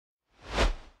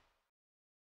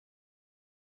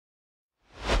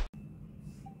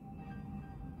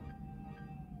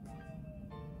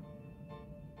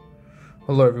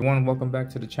Hello everyone, welcome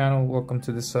back to the channel. Welcome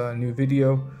to this new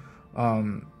video.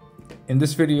 In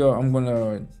this video I'm going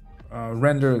to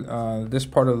render this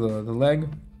part of the leg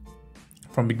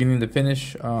from beginning to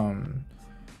finish. So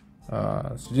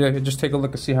yeah, just take a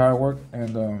look and see how I work,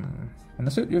 and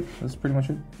that's it. Yeah, that's pretty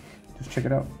much it. Just check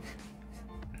it out.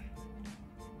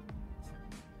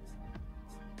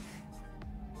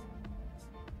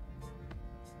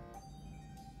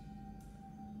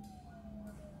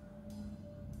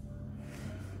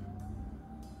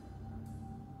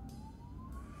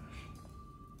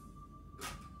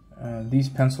 These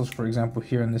pencils, for example,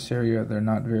 here in this area, they're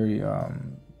not very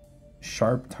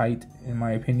sharp, tight, in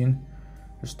my opinion.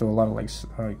 There's still a lot of like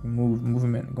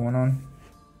movement going on.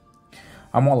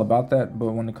 I'm all about that,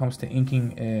 but when it comes to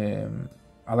inking,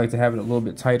 I like to have it a little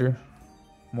bit tighter,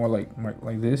 more like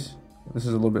this. This is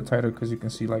a little bit tighter because you can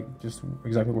see like just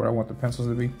exactly where I want the pencils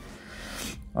to be.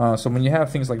 So when you have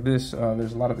things like this,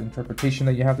 there's a lot of interpretation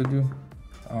that you have to do,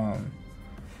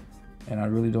 and I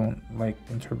really don't like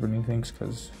interpreting things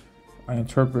because I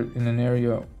interpret in an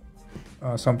area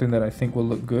something that I think will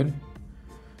look good,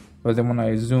 but then when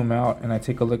I zoom out and I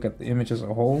take a look at the image as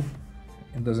a whole,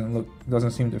 it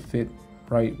doesn't seem to fit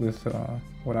right with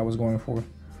what I was going for.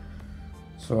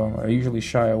 So I usually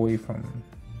shy away from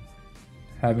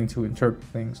having to interpret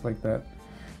things like that.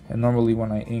 And normally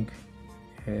when I ink,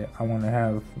 I want to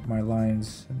have my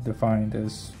lines defined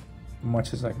as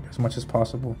much as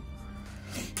possible.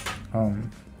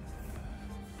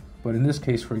 But in this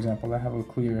case, for example, I have a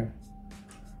clear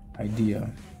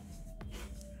idea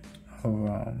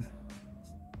of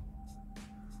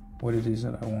what it is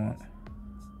that I want.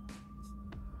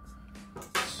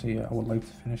 So yeah, I would like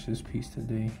to finish this piece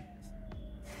today.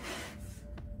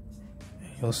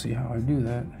 You'll see how I do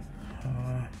that.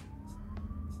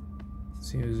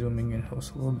 See if zooming in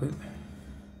helps a little bit.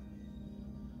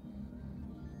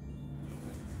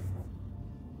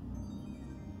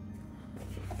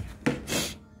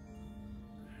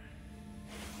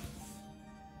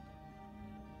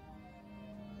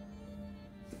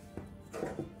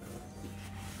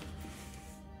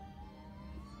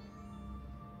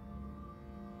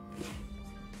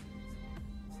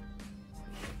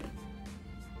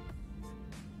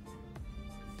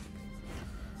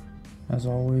 As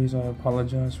always, I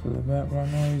apologize for the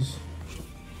background noise.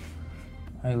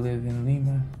 I live in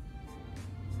Lima.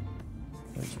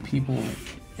 There's people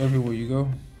everywhere you go.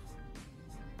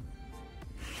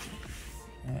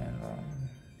 And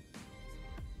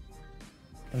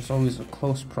there's always a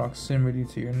close proximity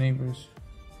to your neighbors.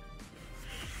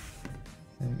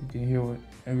 And you can hear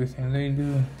everything they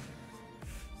do.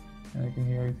 And I can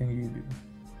hear everything you do.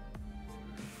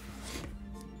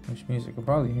 Which means they could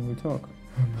probably hear me talk.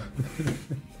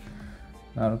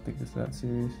 No, I don't think it's that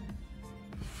serious.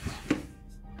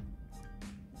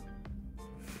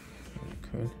 It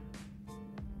could.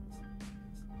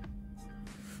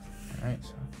 Alright,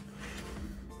 so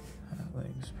that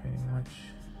leg's pretty much.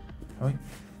 Oh, wait.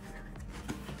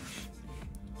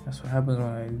 That's what happens when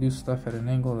I do stuff at an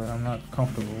angle that I'm not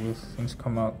comfortable with. Things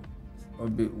come out a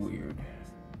bit weird.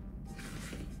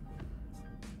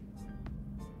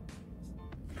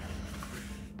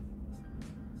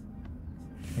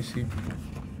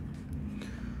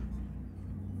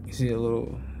 You see a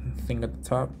little thing at the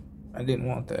top? I didn't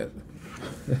want that.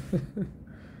 I'm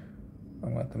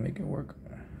gonna have to make it work.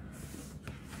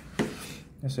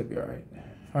 This should be alright.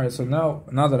 Alright, so now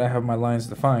that I have my lines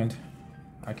defined,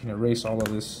 I can erase all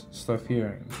of this stuff here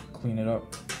and clean it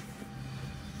up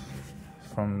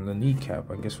from the kneecap,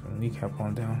 I guess from the kneecap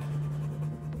on down.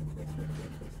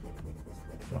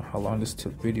 I don't know how long this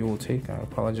video will take. I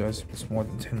apologize if it's more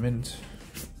than 10 minutes.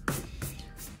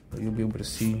 But you'll be able to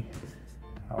see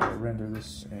how I render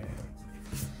this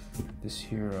this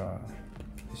here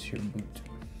boot.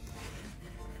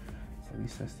 At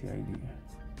least that's the idea.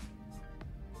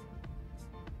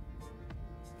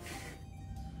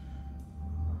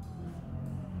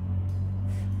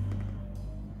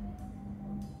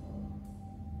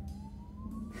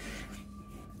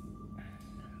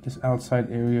 This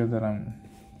outside area that I'm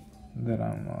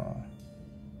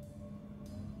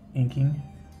inking.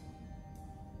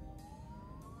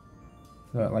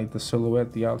 Like the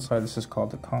silhouette, the outside, this is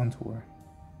called the contour.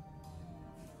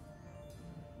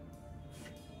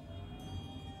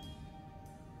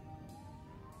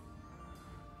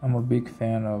 I'm a big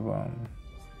fan of,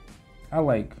 I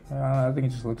think it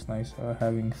just looks nice,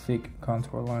 having thick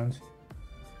contour lines.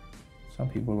 Some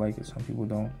people like it, some people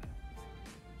don't.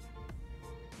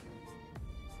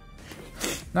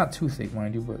 Not too thick,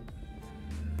 mind you, but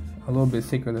a little bit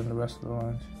thicker than the rest of the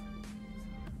lines.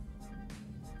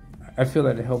 I feel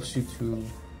that it helps you to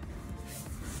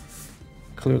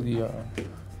clearly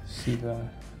see the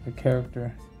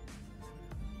character.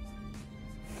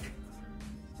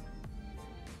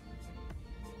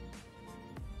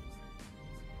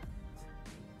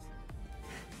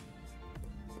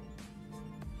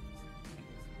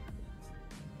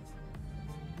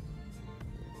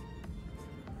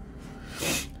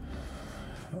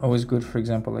 Always good, for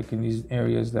example, like in these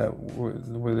areas that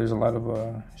where there's a lot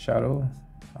of shadow.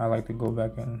 I like to go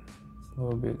back in a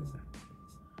little bit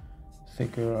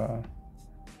thicker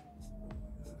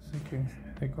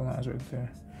lines right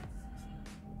there.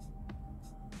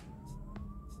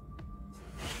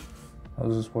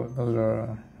 Those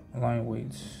are line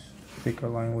weights, thicker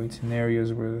line weights in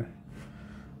areas where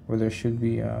there should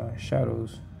be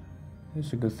shadows.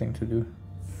 It's a good thing to do.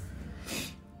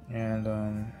 And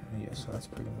yeah, so that's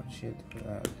pretty much it for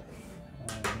that.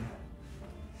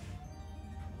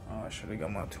 I should have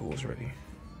got my tools ready.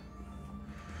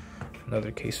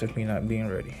 Another case of me not being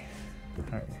ready. All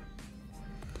right.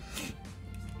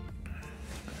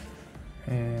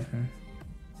 And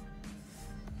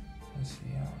let's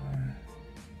see how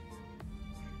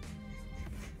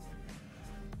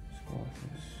let's go with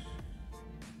this.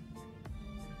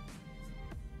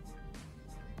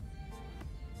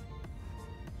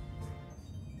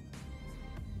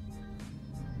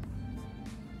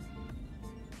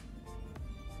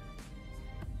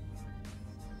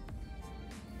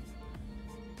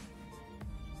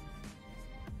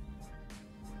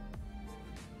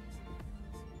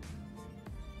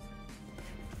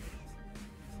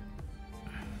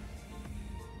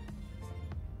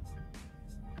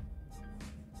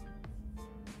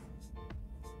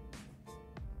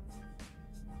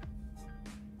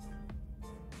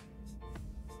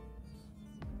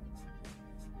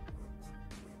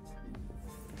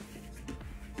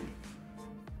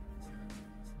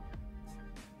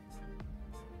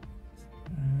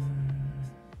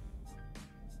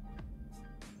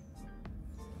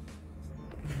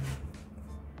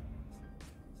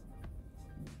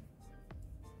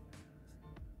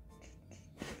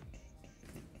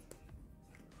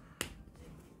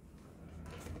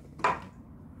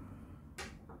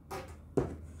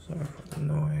 Sorry for the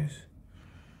noise.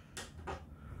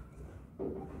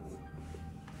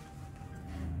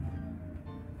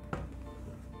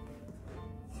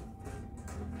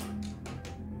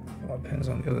 My pen's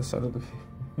on the other side of the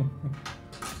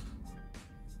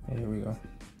here we go.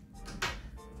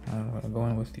 I'm gonna go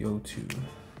in with the O2.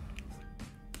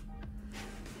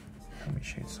 Let me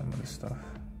shade some of this stuff.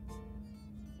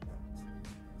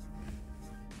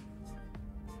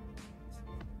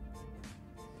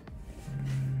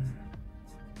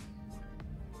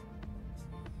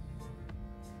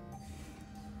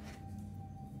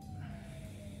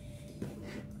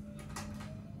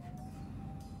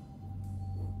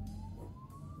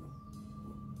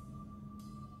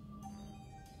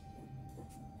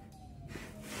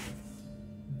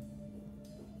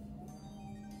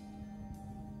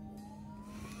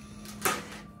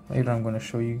 Later I'm going to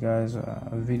show you guys a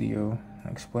video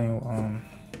explain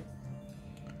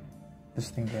this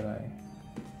thing that I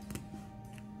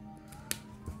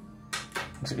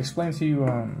explain to you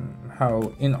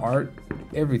how in art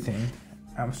everything,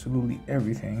 absolutely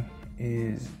everything,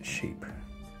 is shape.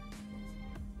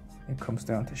 It comes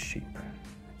down to shape.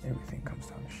 Everything comes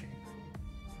down to shape.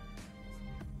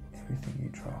 Everything you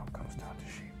draw comes down to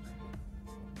shape.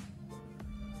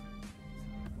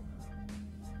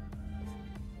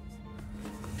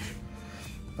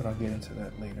 But I'll get into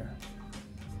that later.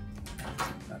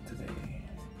 Not today.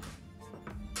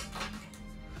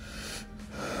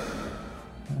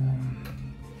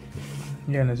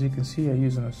 Yeah, and as you can see, I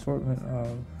use an assortment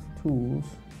of tools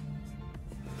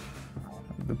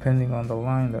depending on the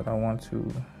line that I want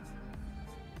to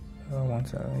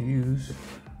use,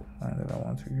 line that I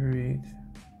want to create.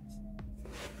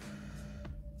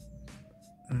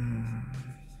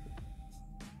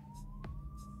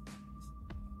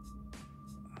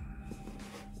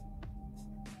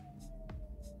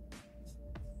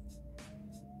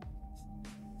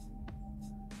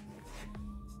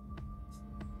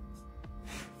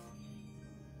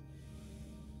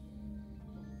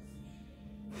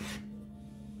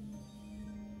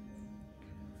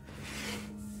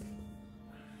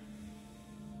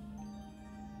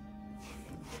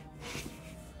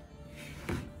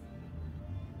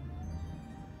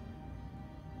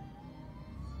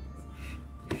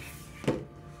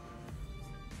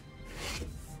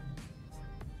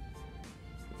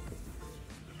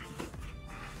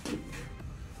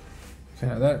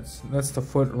 Yeah, that's the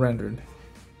foot rendered.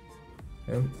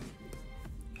 Okay.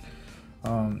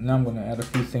 Now I'm going to add a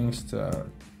few things to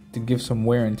give some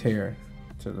wear and tear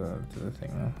to the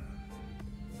thing now.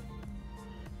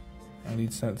 I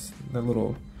need that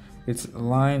little. It's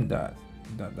line dot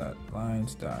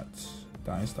lines dots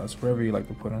wherever you like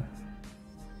to put them.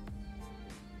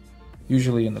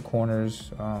 Usually in the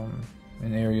corners,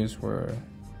 in areas where,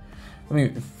 I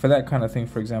mean, for that kind of thing,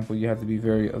 for example, you have to be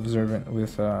very observant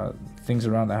with things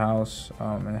around the house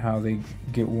and how they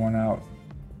get worn out,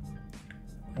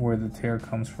 where the tear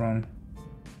comes from.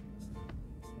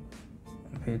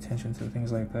 Pay attention to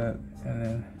things like that, and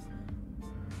then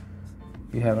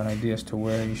you have an idea as to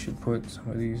where you should put some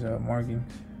of these markings.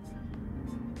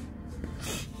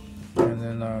 And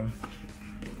then,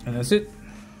 and that's it.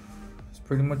 That's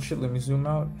pretty much it. Let me zoom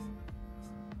out.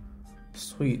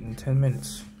 Sweet, in 10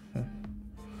 minutes.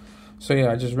 So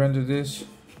yeah, I just rendered this.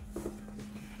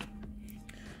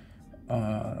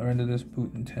 I rendered this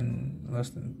boot in less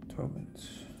than 12 minutes.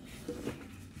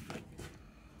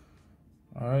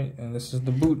 Alright, and this is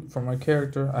the boot for my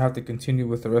character. I have to continue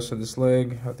with the rest of this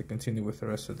leg. I have to continue with the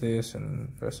rest of this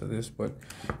and the rest of this. But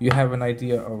you have an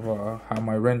idea of how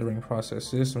my rendering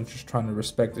process is. I'm just trying to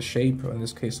respect the shape. In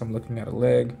this case, I'm looking at a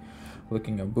leg,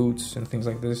 looking at boots and things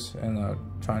like this, and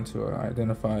trying to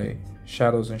identify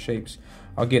shadows and shapes.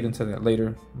 I'll get into that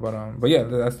later. But yeah,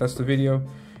 that's the video.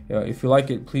 If you like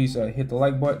it, please hit the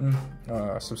like button.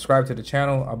 Subscribe to the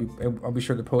channel. I'll be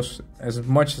sure to post as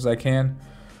much as I can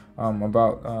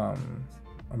about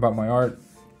my art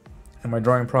and my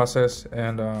drawing process.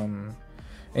 And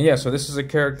yeah, so this is a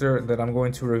character that I'm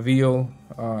going to reveal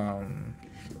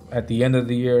at the end of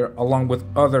the year, along with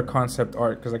other concept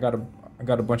art, because I got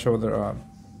a bunch of other art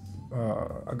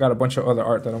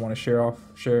that I want to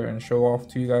share and show off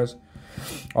to you guys.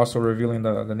 Also revealing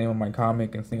the name of my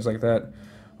comic and things like that.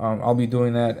 I'll be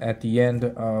doing that at the end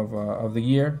of the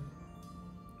year.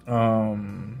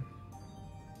 And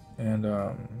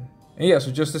yeah,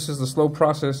 so this is the slow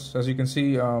process, as you can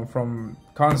see, from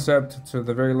concept to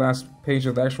the very last page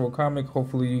of the actual comic.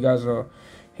 Hopefully you guys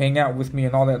hang out with me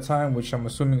in all that time, which I'm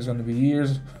assuming is going to be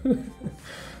years.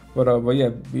 but yeah,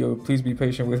 please be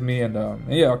patient with me, and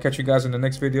yeah, I'll catch you guys in the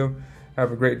next video.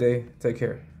 Have a great day. Take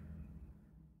care.